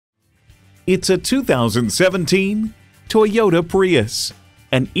It's a 2017 Toyota Prius,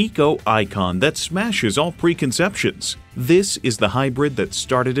 an eco icon that smashes all preconceptions. This is the hybrid that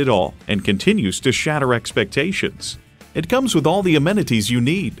started it all and continues to shatter expectations. It comes with all the amenities you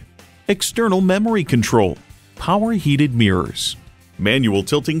need: external memory control, power heated mirrors, manual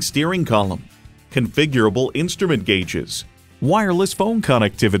tilting steering column, configurable instrument gauges, wireless phone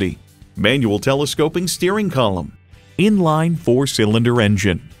connectivity, manual telescoping steering column, inline 4-cylinder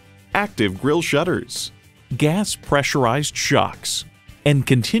engine, active grille shutters, gas pressurized shocks, and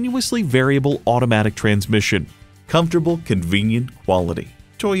continuously variable automatic transmission. Comfortable, convenient quality.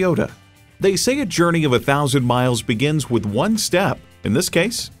 Toyota. They say a journey of 1,000 miles begins with one step. In this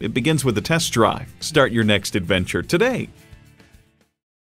case, it begins with a test drive. Start your next adventure today.